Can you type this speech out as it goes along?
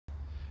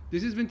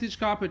This is Vintage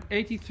Carpet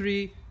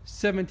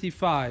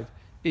 8375.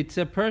 It's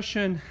a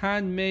Persian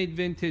handmade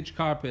vintage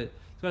carpet.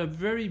 It's got a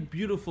very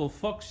beautiful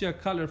fuchsia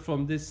color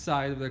from this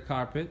side of the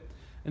carpet.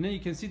 And then you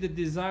can see the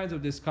designs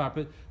of this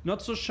carpet.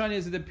 Not so shiny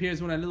as it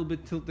appears when I a little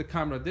bit tilt the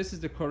camera. This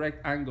is the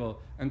correct angle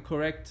and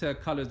correct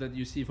colors that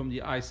you see from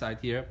the eyesight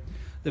here.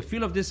 The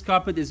feel of this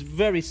carpet is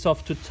very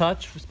soft to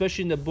touch,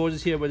 especially in the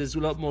borders here where there's a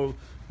lot more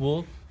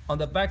wool. On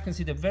the back you can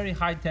see the very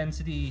high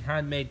density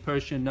handmade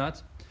Persian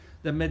nuts.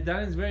 The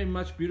medallion is very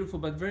much beautiful,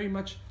 but very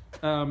much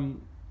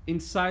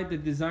inside the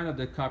design of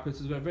the carpet.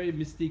 So there's a very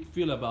mystique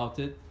feel about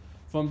it.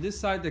 From this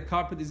side, the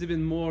carpet is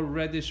even more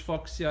reddish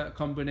fuchsia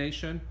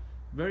combination.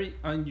 Very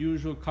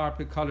unusual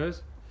carpet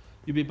colors.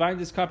 You'll be buying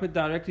this carpet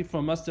directly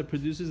from us, the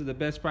producers, at the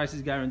best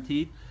prices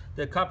guaranteed.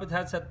 The carpet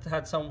has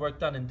had some work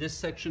done in this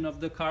section of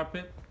the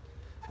carpet.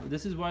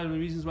 This is one of the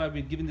reasons why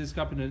we're giving this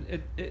carpet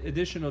an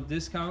additional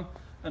discount,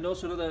 and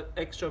also a lot of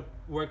extra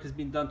work has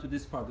been done to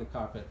this part of the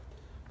carpet.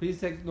 Please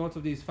take note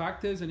of these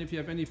factors, and if you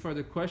have any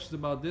further questions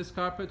about this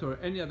carpet or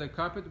any other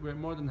carpet, we're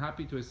more than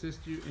happy to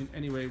assist you in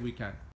any way we can.